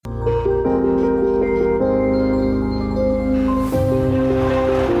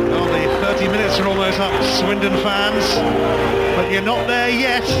goes up, Swindon fans, but you're not there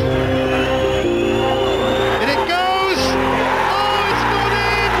yet. And it goes! Oh, it's gone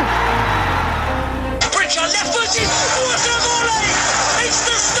in! Pritchard left footed, what a volley! It's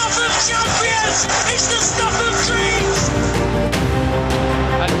the stuff of champions! It's the stuff of dreams!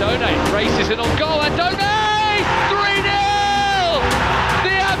 Andone races in on goal, Andone! 3-0!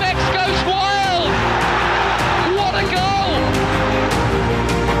 The Amex goes wild! What a goal!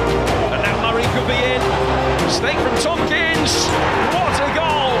 And now Murray could be in. Mistake from Tompkins. What a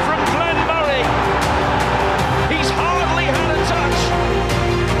goal from Glenn Murray. He's hardly had a touch.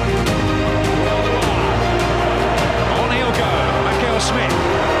 On he'll go. Michael Smith.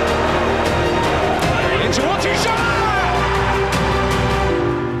 Into Otisha!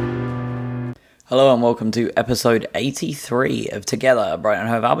 Hello and welcome to episode 83 of Together, a Brighton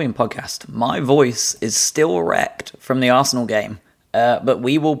Hove Albion podcast. My voice is still wrecked from the Arsenal game, but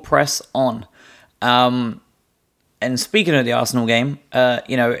we will press on. And speaking of the Arsenal game,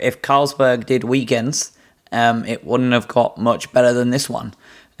 if Carlsberg did weekends, it wouldn't have got much better than this one.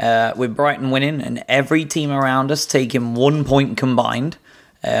 With Brighton winning and every team around us taking 1 point combined,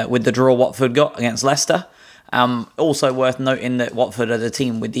 with the draw Watford got against Leicester. Also worth noting that Watford are the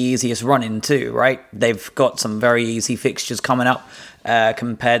team with the easiest running too, right? They've got some very easy fixtures coming up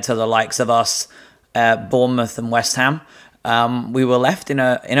compared to the likes of us, Bournemouth and West Ham. We were left in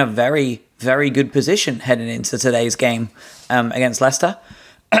a very, very good position heading into today's game against Leicester.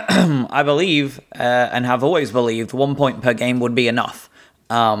 I believe and have always believed 1 point per game would be enough.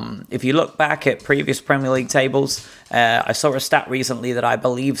 If you look back at previous Premier League tables, I saw a stat recently that I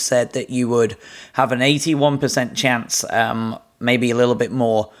believe said that you would have an 81% chance, maybe a little bit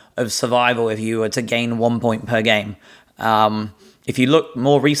more, of survival if you were to gain 1 point per game. If you look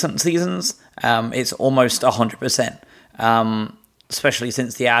more recent seasons, it's almost 100%, especially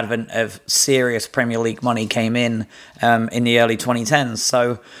since the advent of serious Premier League money came in the early 2010s.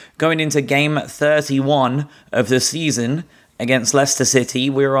 So going into game 31 of the season, against Leicester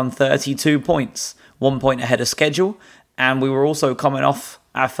City, we were on 32 points, 1 point ahead of schedule, and we were also coming off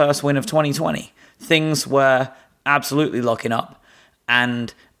our first win of 2020. Things were absolutely locking up,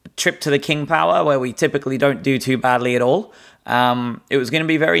 and a trip to the King Power, where we typically don't do too badly at all, it was going to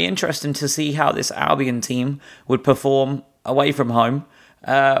be very interesting to see how this Albion team would perform away from home,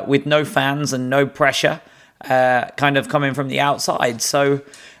 with no fans and no pressure, kind of coming from the outside. So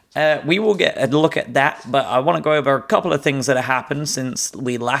we will get a look at that, but I want to go over a couple of things that have happened since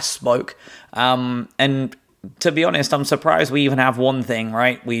we last spoke. And to be honest, I'm surprised we even have one thing,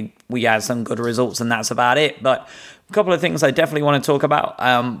 right? We had some good results and that's about it. But a couple of things I definitely want to talk about.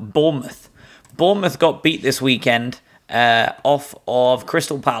 Bournemouth. Bournemouth got beat this weekend off of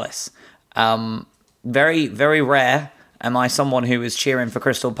Crystal Palace. Very, very rare am I someone who is cheering for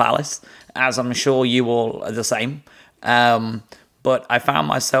Crystal Palace, as I'm sure you all are the same. But I found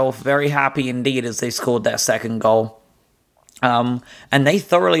myself very happy indeed as they scored their second goal. And they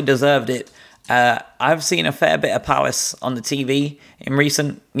thoroughly deserved it. I've seen a fair bit of Palace on the TV in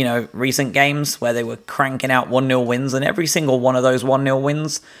recent games where they were cranking out 1-0 wins, and every single one of those 1-0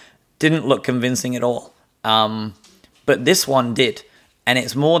 wins didn't look convincing at all. But this one did. And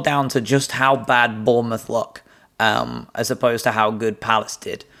it's more down to just how bad Bournemouth look, as opposed to how good Palace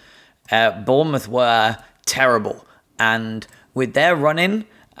did. Bournemouth were terrible. And with their running,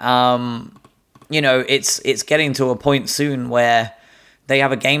 it's getting to a point soon where they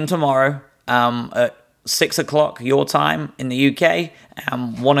have a game tomorrow at 6 o'clock your time in the UK,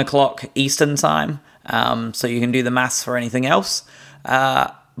 1 o'clock Eastern time, so you can do the maths for anything else.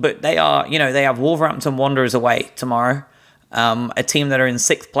 But they have Wolverhampton Wanderers away tomorrow, a team that are in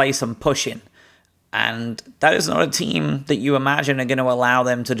 6th place and pushing. And that is not a team that you imagine are going to allow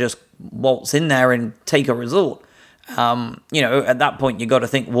them to just waltz in there and take a result. At that point, you got to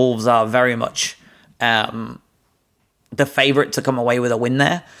think Wolves are very much the favourite to come away with a win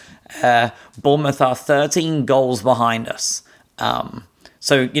there. Bournemouth are 13 goals behind us.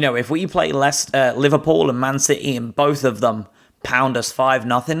 So if we play Liverpool and Man City and both of them pound us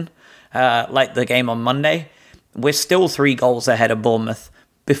 5-0, like the game on Monday, we're still 3 goals ahead of Bournemouth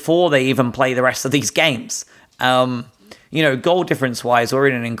before they even play the rest of these games. Goal difference-wise, we're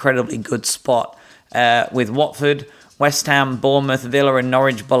in an incredibly good spot. With Watford, West Ham, Bournemouth, Villa and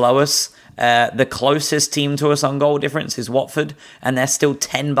Norwich below us. The closest team to us on goal difference is Watford, and they're still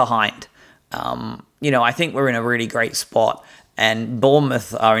 10 behind. I think we're in a really great spot, and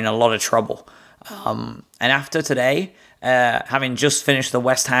Bournemouth are in a lot of trouble. And after today, having just finished the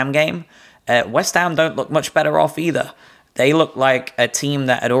West Ham game, West Ham don't look much better off either. they look like a team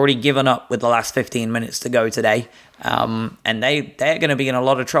that had already given up with the last 15 minutes to go today. And they're going to be in a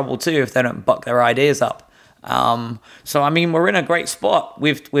lot of trouble too if they don't buck their ideas up. So, I mean, we're in a great spot.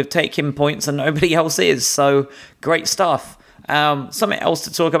 We've taken points and nobody else is. So, great stuff. Something else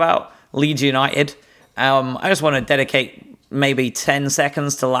to talk about, Leeds United. I just want to dedicate maybe 10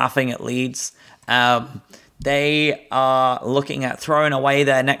 seconds to laughing at Leeds. They are looking at throwing away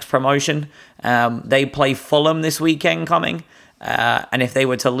their next promotion. They play Fulham this weekend coming. And if they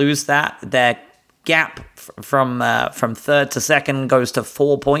were to lose that, their gap from third to second goes to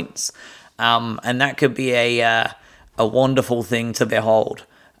 4 points. And that could be a wonderful thing to behold,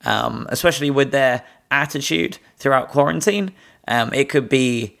 especially with their attitude throughout quarantine. It could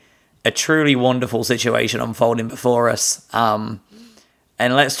be a truly wonderful situation unfolding before us.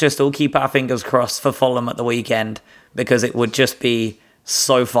 And let's just all keep our fingers crossed for Fulham at the weekend, because it would just be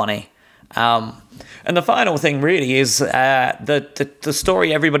so funny. And the final thing really is the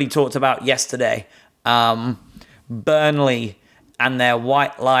story everybody talked about yesterday. Burnley and their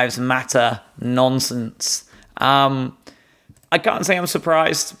White Lives Matter nonsense. I can't say I'm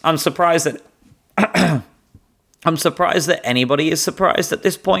surprised. I'm surprised that I'm surprised that anybody is surprised at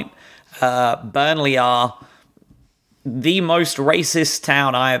this point. Burnley are the most racist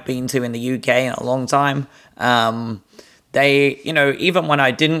town I have been to in the UK in a long time. They, even when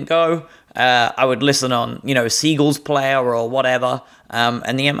I didn't go, I would listen on, Seagulls Player or whatever.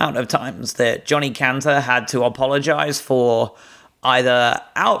 And the amount of times that Johnny Cantor had to apologize for either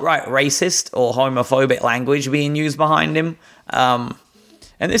outright racist or homophobic language being used behind him. And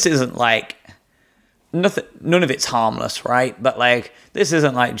this isn't like none of it's harmless, right? But this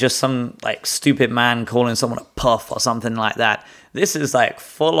isn't like just some stupid man calling someone a puff or something like that. This is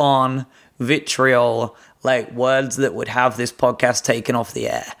full on vitriol, words that would have this podcast taken off the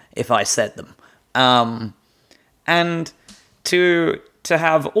air if I said them. And to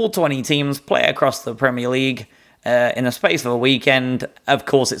have all 20 teams play across the Premier League in the space of a weekend, of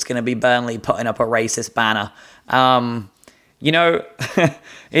course it's going to be Burnley putting up a racist banner.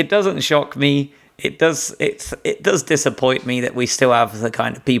 It doesn't shock me. It does disappoint me that we still have the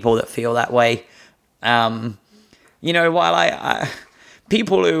kind of people that feel that way. While I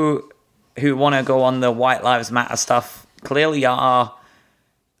people who want to go on the White Lives Matter stuff clearly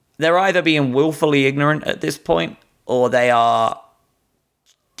they're either being willfully ignorant at this point or they are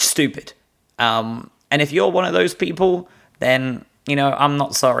stupid. And if you're one of those people, then, I'm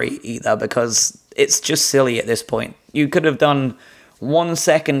not sorry either, because it's just silly at this point. You could have done 1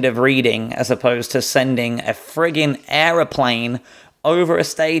 second of reading as opposed to sending a friggin' aeroplane over a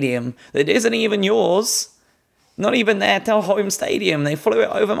stadium that isn't even yours. Not even their home stadium. They flew it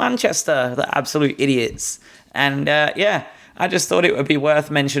over Manchester, the absolute idiots. And I just thought it would be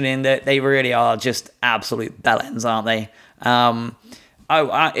worth mentioning that they really are just absolute bellends, aren't they?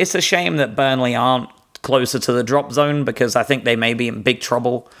 It's a shame that Burnley aren't closer to the drop zone, because I think they may be in big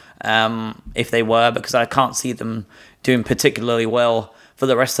trouble if they were, because I can't see them doing particularly well for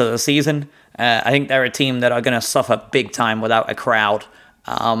the rest of the season. I think they're a team that are going to suffer big time without a crowd,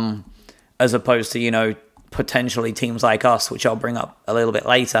 as opposed to, potentially teams like us, which I'll bring up a little bit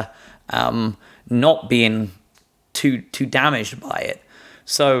later, not being too damaged by it.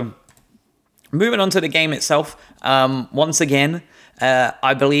 So, moving on to the game itself, once again,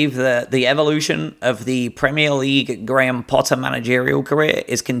 I believe that the evolution of the Premier League Graham Potter managerial career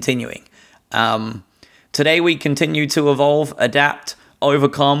is continuing. Today we continue to evolve, adapt,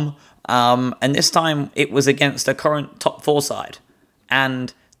 overcome, and this time it was against a current top 4 side.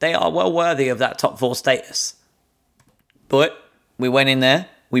 And they are well worthy of that top 4 status. But we went in there,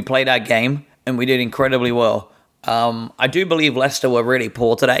 we played our game, and we did incredibly well. I do believe Leicester were really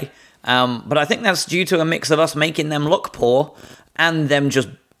poor today, but I think that's due to a mix of us making them look poor and them just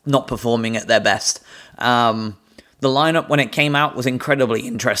not performing at their best. The lineup when it came out was incredibly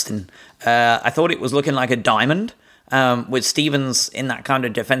interesting. I thought it was looking like a diamond, with Stevens in that kind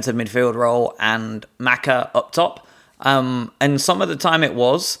of defensive midfield role and Maka up top. And some of the time it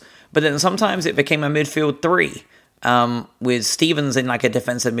was, but then sometimes it became a midfield 3, with Stevens in a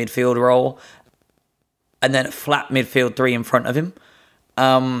defensive midfield role and then a flat midfield 3 in front of him.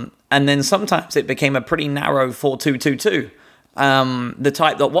 And then sometimes it became a pretty narrow 4-2-2-2. The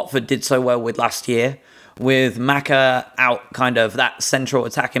type that Watford did so well with last year, with Maka out kind of that central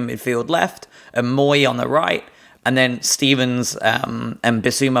attacking midfield left, and Moy on the right, and then Stevens and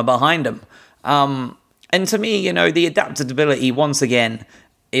Bissouma behind him. And to me, the adaptability, once again,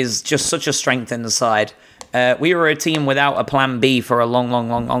 is just such a strength in the side. We were a team without a plan B for a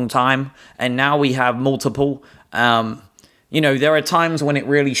long time, and now we have multiple. There are times when it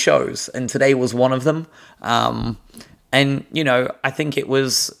really shows, and today was one of them. And, I think it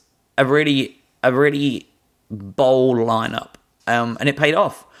was a really bold lineup, and it paid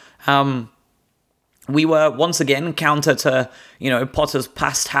off. We were once again counter to, Potter's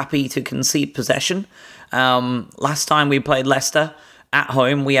past happy to concede possession. Last time we played Leicester at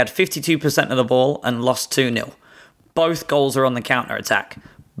home, we had 52% of the ball and lost 2-0. Both goals are on the counter-attack.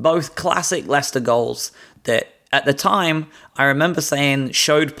 Both classic Leicester goals that, at the time, I remember saying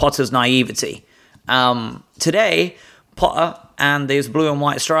showed Potter's naivety. Today, Potter and these blue and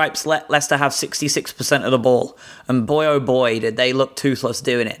white stripes let Leicester have 66% of the ball. And boy, oh boy, did they look toothless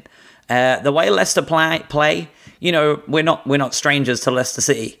doing it. The way Leicester play, we're not strangers to Leicester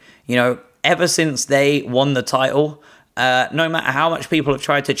City. Ever since they won the title, no matter how much people have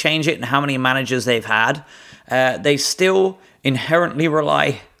tried to change it and how many managers they've had, they still inherently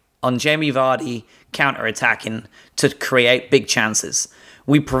rely on Jamie Vardy counter-attacking to create big chances.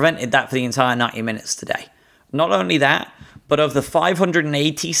 We prevented that for the entire 90 minutes today. Not only that, but of the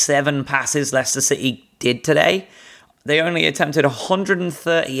 587 passes Leicester City did today, they only attempted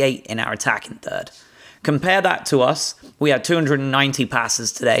 138 in our attacking third. Compare that to us. We had 290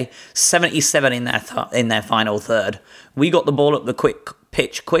 passes today, 77 in their final third. We got the ball up the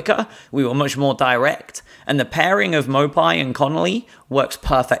pitch quicker. We were much more direct. And the pairing of Mopai and Connolly works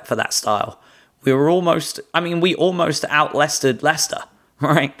perfect for that style. We almost out-Leicestered Leicester,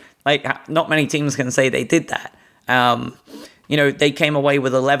 right? Like, not many teams can say they did that. They came away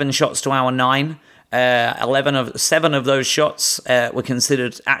with 11 shots to our 9. 7 of those shots were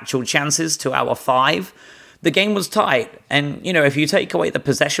considered actual chances to our 5. The game was tight, and if you take away the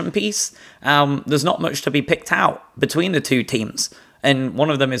possession piece, there's not much to be picked out between the two teams. And one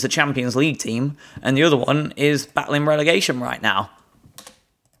of them is a Champions League team, and the other one is battling relegation right now.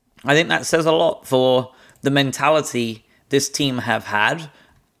 I think that says a lot for the mentality this team have had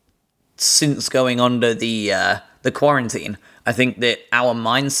since going under the quarantine. I think that our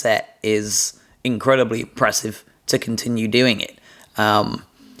mindset is incredibly impressive to continue doing it. I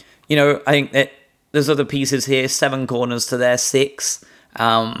think that there's other pieces here, 7 corners to their 6.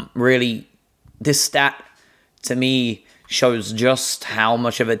 Really, this stat, to me, shows just how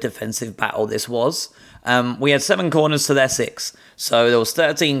much of a defensive battle this was. We had 7 corners to their 6. So there was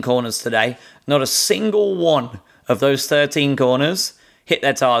 13 corners today. Not a single one of those 13 corners hit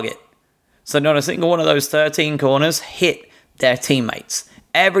their target. So not a single one of those 13 corners hit their teammates.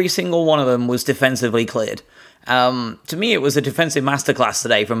 Every single one of them was defensively cleared. To me, it was a defensive masterclass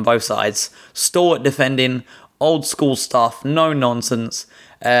today from both sides. Stalwart defending, old school stuff, no nonsense.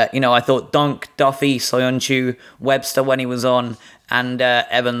 I thought Dunk, Duffy, Soyuncu, Webster when he was on, and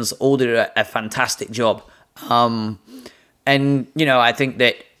Evans all did a fantastic job. I think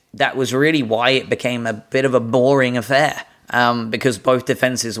that was really why it became a bit of a boring affair, because both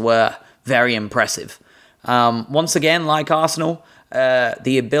defenses were very impressive. Once again, like Arsenal,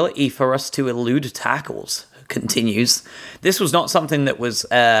 the ability for us to elude tackles continues. This was not something that was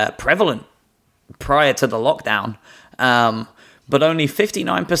prevalent prior to the lockdown, but only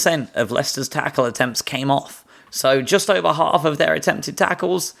 59% of Leicester's tackle attempts came off. So just over half of their attempted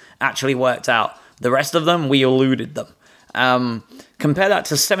tackles actually worked out. The rest of them, we eluded them. Compare that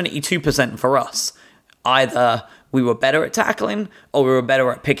to 72% for us. Either we were better at tackling or we were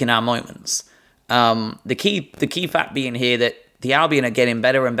better at picking our moments. The key fact being here that the Albion are getting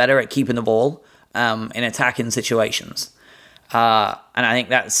better and better at keeping the ball in attacking situations. And I think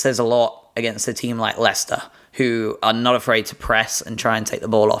that says a lot against a team like Leicester, who are not afraid to press and try and take the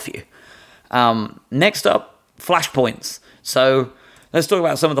ball off you. Next up, flashpoints. So let's talk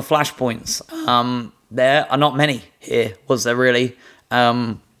about some of the flashpoints. There are not many here, was there really?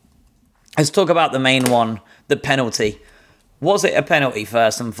 Let's talk about the main one, the penalty. Was it a penalty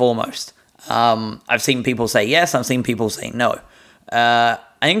first and foremost? I've seen people say yes, I've seen people say no. I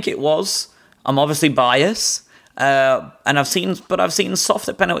think it was. I'm obviously biased, and I've seen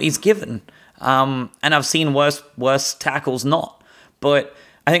softer penalties given, and I've seen worse tackles not. But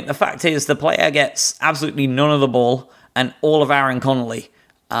I think the fact is the player gets absolutely none of the ball and all of Aaron Connolly.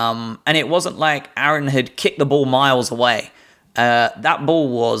 And it wasn't like Aaron had kicked the ball miles away. That ball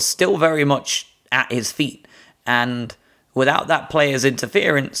was still very much at his feet. And without that player's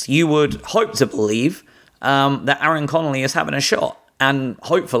interference, you would hope to believe that Aaron Connolly is having a shot and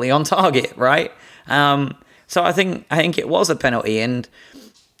hopefully on target, right? So I think it was a penalty, and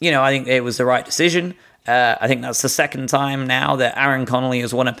I think it was the right decision. I think that's the second time now that Aaron Connolly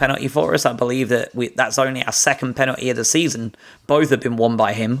has won a penalty for us. I believe that that's only our second penalty of the season. Both have been won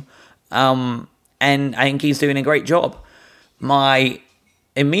by him. And I think he's doing a great job. My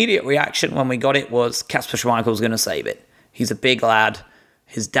immediate reaction when we got it was Kasper Schmeichel's going to save it. He's a big lad.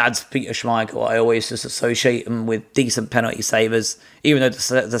 his dad's Peter Schmeichel. I always just associate him with decent penalty savers, even though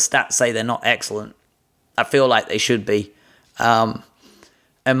the stats say they're not excellent. I feel like they should be. And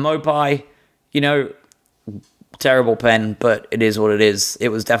Mopai, terrible pen, but it is what it is. It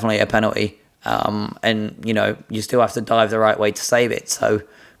was definitely a penalty. And, you still have to dive the right way to save it. So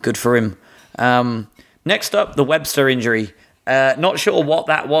good for him. Next up, the Webster injury. Not sure what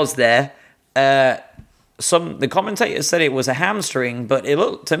that was there. The commentators said it was a hamstring, but it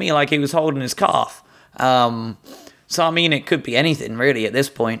looked to me like he was holding his calf. So, I mean, it could be anything, really, at this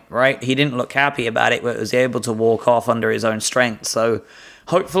point, right? He didn't look happy about it, but was able to walk off under his own strength. So,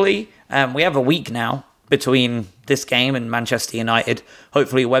 hopefully, we have a week now between this game and Manchester United.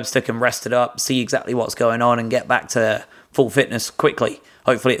 Hopefully, Webster can rest it up, see exactly what's going on, and get back to full fitness quickly.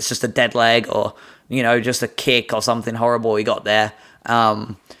 Hopefully, it's just a dead leg or, just a kick or something horrible he got there.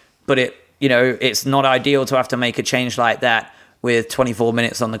 But it's not ideal to have to make a change like that with 24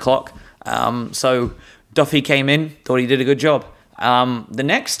 minutes on the clock. So Duffy came in, thought he did a good job. The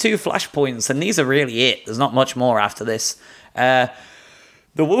next two flashpoints, and these are really it. There's not much more after this. The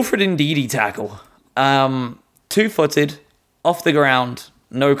Wilfred Ndidi tackle. 2-footed, off the ground,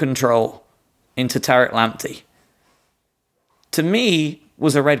 no control, into Tariq Lamptey. To me,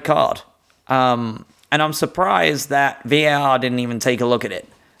 was a red card. And I'm surprised that VAR didn't even take a look at it.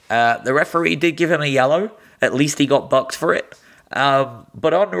 The referee did give him a yellow. At least he got bucked for it.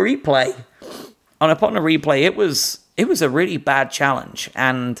 But upon the replay, it was a really bad challenge.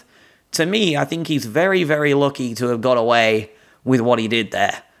 And to me, I think he's very, very lucky to have got away with what he did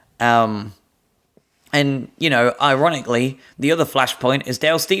there. And, ironically, the other flashpoint is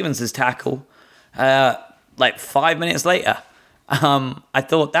Dale Stevens' tackle, 5 minutes later. I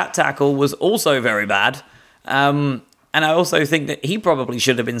thought that tackle was also very bad. And I also think that he probably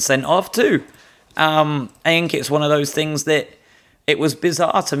should have been sent off too. I think it's one of those things that it was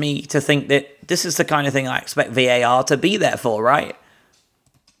bizarre to me to think that this is the kind of thing I expect VAR to be there for, right?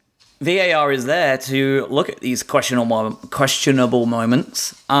 VAR is there to look at these questionable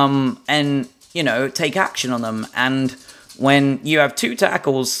moments and, take action on them. And when you have two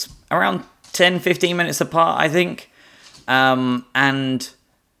tackles around 10, 15 minutes apart, I think, not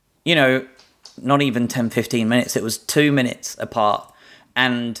even 10, 15 minutes, it was 2 minutes apart.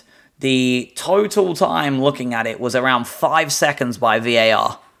 And the total time looking at it was around 5 seconds by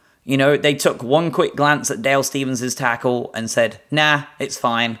VAR. They took one quick glance at Dale Stevens' tackle and said, nah, it's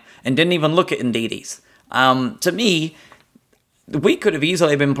fine, and didn't even look at Ndidi's. To me, we could have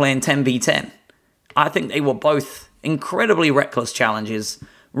easily been playing 10v10. I think they were both incredibly reckless challenges,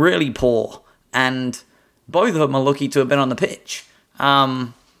 really poor, and both of them are lucky to have been on the pitch.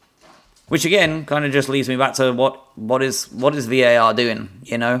 Which again kind of just leads me back to what is VAR doing?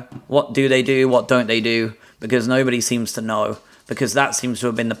 What do they do? What don't they do? Because nobody seems to know. Because that seems to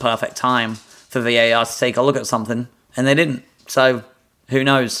have been the perfect time for VAR to take a look at something, and they didn't. So who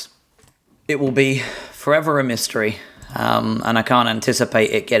knows? It will be forever a mystery, and I can't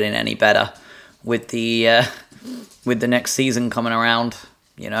anticipate it getting any better with the next season coming around.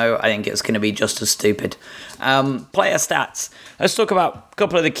 I think it's going to be just as stupid. Player stats. Let's talk about a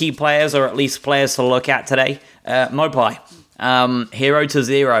couple of the key players, or at least players to look at today. Mopai, 0 to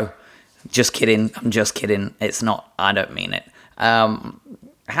 0. Just kidding. I'm just kidding. It's not. I don't mean it.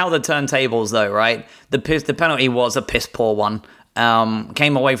 How the turntables, though, right? The penalty was a piss poor one.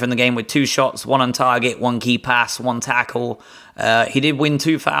 Came away from the game with 2 shots, 1 on target, 1 key pass, 1 tackle. He did win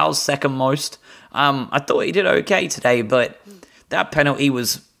 2 fouls, second most. I thought he did okay today, but that penalty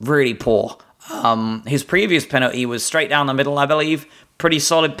was really poor. His previous penalty was straight down the middle, I believe. Pretty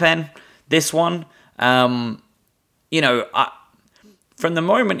solid pen. This one, from the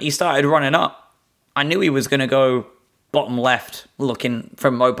moment he started running up, I knew he was going to go bottom left, looking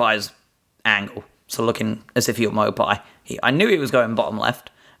from Mopai's angle. So looking as if he were Mopai. I knew he was going bottom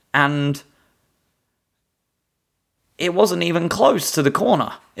left, and it wasn't even close to the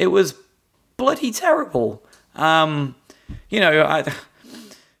corner. It was bloody terrible.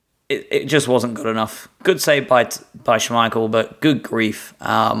 It just wasn't good enough. Good save by Schmeichel, but good grief.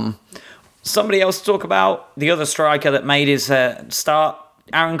 Somebody else to talk about, the other striker that made his start,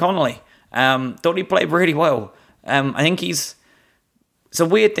 Aaron Connolly. Thought he played really well. I think it's a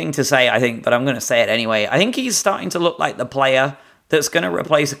weird thing to say, I think, but I'm going to say it anyway. I think he's starting to look like the player that's going to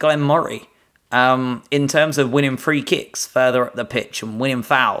replace Glenn Murray in terms of winning free kicks further up the pitch and winning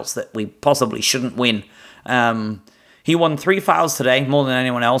fouls that we possibly shouldn't win. He won 3 fouls today, more than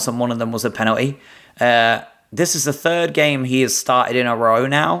anyone else, and one of them was a penalty. This is the 3rd game he has started in a row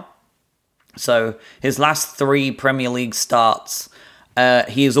now. So his last 3 Premier League starts,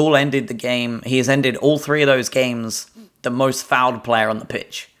 he has ended all 3 of those games the most fouled player on the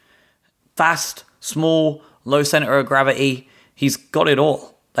pitch. Fast, small, low center of gravity. He's got it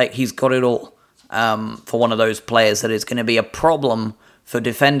all. He's got it all for one of those players that is going to be a problem for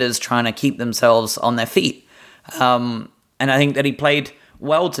defenders trying to keep themselves on their feet. And I think that he played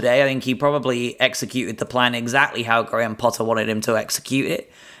well today. I think he probably executed the plan exactly how Graham Potter wanted him to execute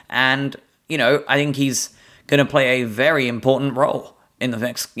it. And, I think he's going to play a very important role in the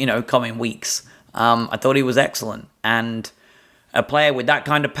next, coming weeks. I thought he was excellent. And a player with that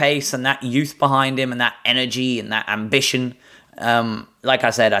kind of pace and that youth behind him and that energy and that ambition, like I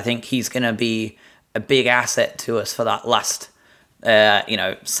said, I think he's going to be a big asset to us for that last,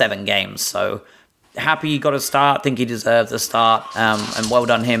 7 games. So happy he got a start. Think he deserved the start, and well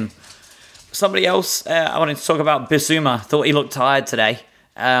done him. Somebody else I wanted to talk about, Bissouma. Thought he looked tired today.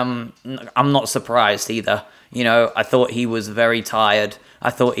 I'm not surprised either. I thought he was very tired. I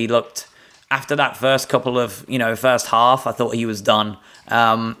thought he looked, after that first couple of, first half, I thought he was done.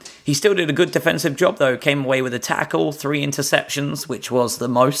 He still did a good defensive job, though. Came away with a tackle, 3 interceptions, which was the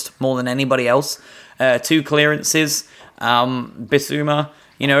more than anybody else. 2 clearances. Bissouma,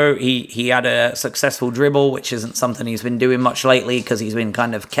 he had a successful dribble, which isn't something he's been doing much lately because he's been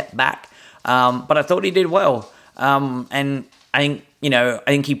kind of kept back. But I thought he did well. And I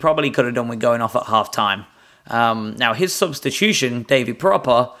think he probably could have done with going off at half time. Now, his substitution, Davy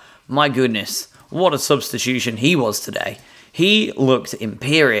Pröpper, my goodness, what a substitution he was today. He looked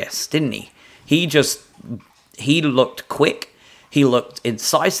imperious, didn't he? He looked quick. He looked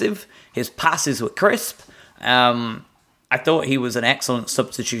incisive. His passes were crisp. I thought he was an excellent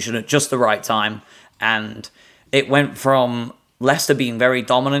substitution at just the right time. And it went from Leicester being very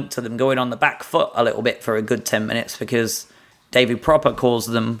dominant to them going on the back foot a little bit for a good 10 minutes because Davy Pröpper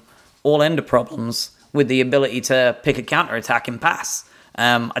caused them all-ender problems with the ability to pick a counter-attack and pass.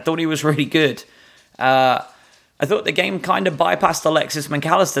 I thought he was really good. I thought the game kind of bypassed Alexis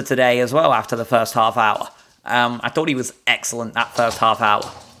McAllister today as well after the first half hour. I thought he was excellent that first half hour.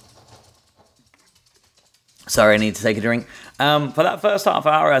 Sorry, I need to take a drink. For that first half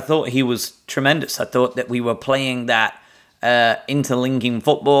hour, I thought he was tremendous. I thought that we were playing that interlinking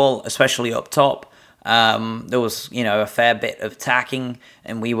football, especially up top. There was, a fair bit of attacking,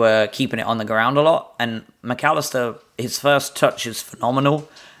 and we were keeping it on the ground a lot. And McAllister, his first touch is phenomenal.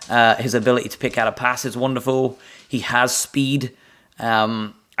 His ability to pick out a pass is wonderful. He has speed.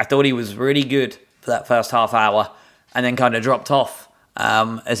 I thought he was really good for that first half hour, and then kind of dropped off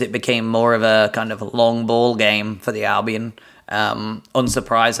as it became more of a kind of long ball game for the Albion.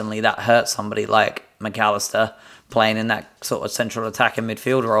 Unsurprisingly, that hurt somebody like McAllister playing in that sort of central attacking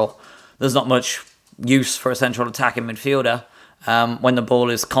midfield role. There's not much use for a central attacking midfielder when the ball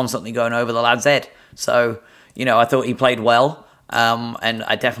is constantly going over the lad's head. So, I thought he played well, and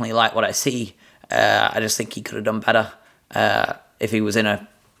I definitely like what I see. I just think he could have done better if he was in a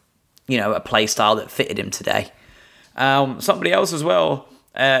play style that fitted him today. Somebody else as well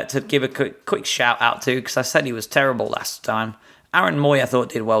to give a quick shout out to, because I said he was terrible last time. Aaron Moy, I thought,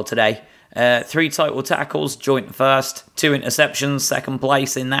 did well today. 3 total tackles, joint first, 2 interceptions, second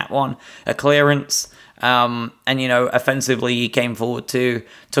place in that one, a clearance. And, offensively, he came forward too,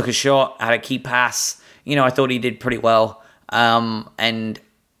 took a shot, had a key pass. I thought he did pretty well. And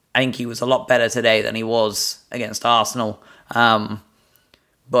I think he was a lot better today than he was against Arsenal.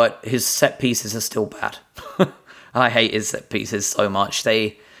 But his set pieces are still bad. I hate his set pieces so much.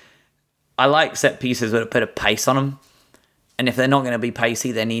 I like set pieces with a bit of pace on them. And if they're not going to be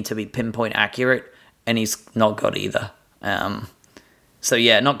pacey, they need to be pinpoint accurate. And he's not got either. So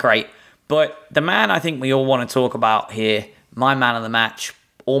yeah, not great. But the man I think we all want to talk about here, my man of the match,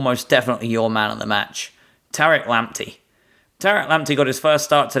 almost definitely your man of the match, Tariq Lamptey. Tariq Lamptey got his first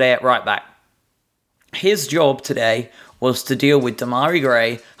start today at right back. His job today was to deal with Damari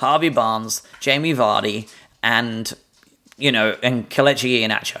Gray, Harvey Barnes, Jamie Vardy, and Kelechi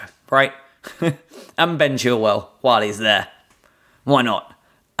Iheanacho, right? And Ben Chilwell while he's there. Why not?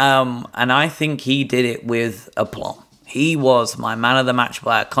 And I think he did it with aplomb. He was my man of the match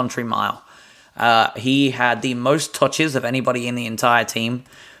by a country mile. He had the most touches of anybody in the entire team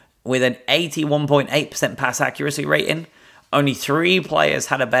with an 81.8% pass accuracy rating. Only 3 players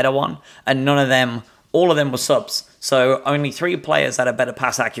had a better one, and all of them were subs. So only 3 players had a better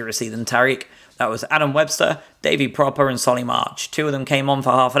pass accuracy than Tariq. That was Adam Webster, Davy Pröpper, and Solly March. 2 of them came on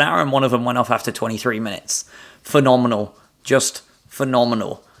for half an hour, and 1 of them went off after 23 minutes. Phenomenal. Just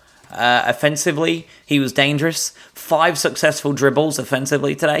phenomenal. Offensively, he was dangerous. 5 successful dribbles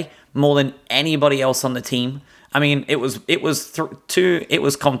offensively today, more than anybody else on the team. I mean, it was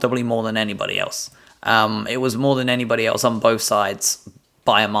comfortably more than anybody else. It was more than anybody else on both sides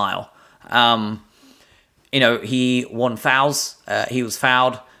by a mile. He won fouls. He was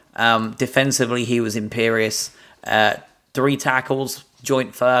fouled. Defensively, he was imperious. 3 tackles,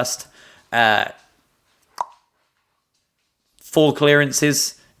 joint first. 4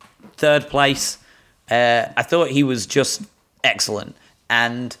 clearances, 3rd place. I thought he was just excellent.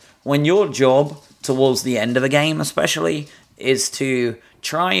 And when your job towards the end of a game especially is to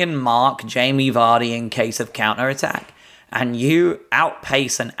try and mark Jamie Vardy in case of counter-attack, and you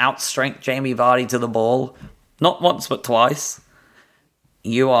outpace and outstrength Jamie Vardy to the ball, not once but twice,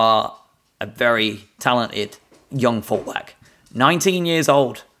 you are a very talented young fullback. 19 years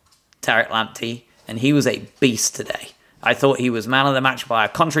old, Tariq Lamptey, and he was a beast today. I thought he was man of the match by a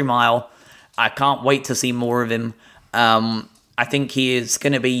country mile. I can't wait to see more of him. I think he is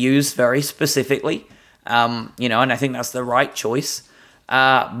going to be used very specifically, and I think that's the right choice.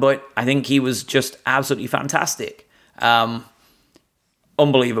 But I think he was just absolutely fantastic.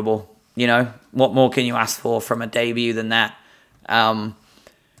 Unbelievable. What more can you ask for from a debut than that?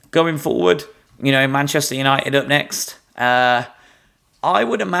 Going forward, Manchester United up next. I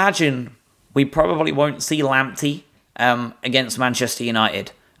would imagine we probably won't see Lamptey against Manchester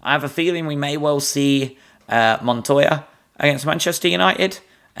United. I have a feeling we may well see Montoya against Manchester United.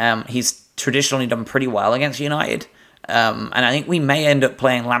 He's traditionally done pretty well against United. And I think we may end up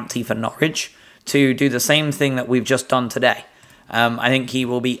playing Lamptey for Norwich to do the same thing that we've just done today. I think he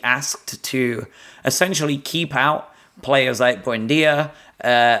will be asked to essentially keep out players like Buendia,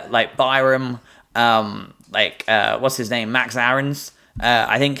 like Byram, what's his name, Max Aarons.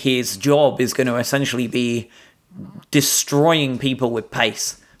 I think his job is going to essentially be destroying people with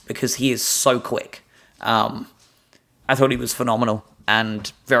pace because he is so quick. I thought he was phenomenal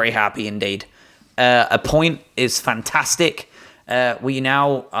and very happy indeed. A point is fantastic. We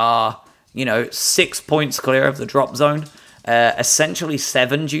now are, 6 points clear of the drop zone. Essentially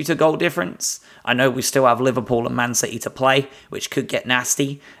 7 due to goal difference. I know we still have Liverpool and Man City to play, which could get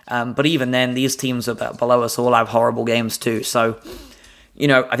nasty. But even then, these teams below us all have horrible games too. So,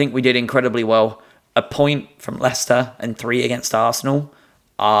 I think we did incredibly well. A point from Leicester and 3 against Arsenal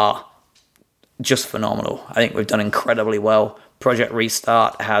are just phenomenal. I think we've done incredibly well. Project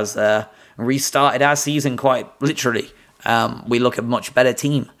Restart has restarted our season quite literally. We look a much better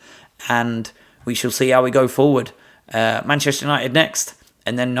team, and we shall see how we go forward. Manchester United next,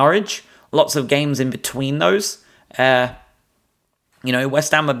 and then Norwich. Lots of games in between those. West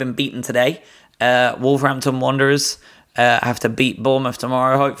Ham have been beaten today. Wolverhampton Wanderers have to beat Bournemouth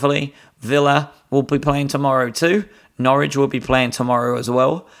tomorrow, hopefully. Villa will be playing tomorrow too. Norwich will be playing tomorrow as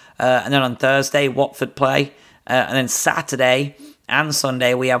well. And then on Thursday, Watford play. And then Saturday and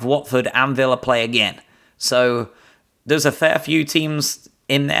Sunday, we have Watford and Villa play again. So there's a fair few teams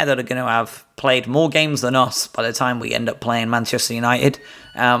in there that are going to have played more games than us by the time we end up playing Manchester United.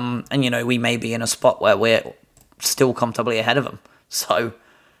 And, we may be in a spot where we're still comfortably ahead of them. So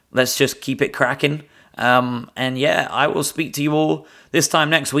let's just keep it cracking. I will speak to you all this time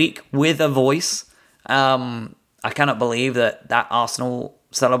next week with a voice. I cannot believe that Arsenal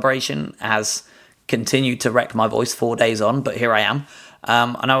celebration has continued to wreck my voice 4 days on, but here I am.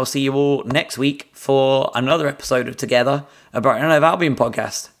 And I will see you all next week for another episode of Together, a Brighton & Hove Albion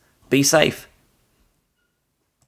podcast. Be safe.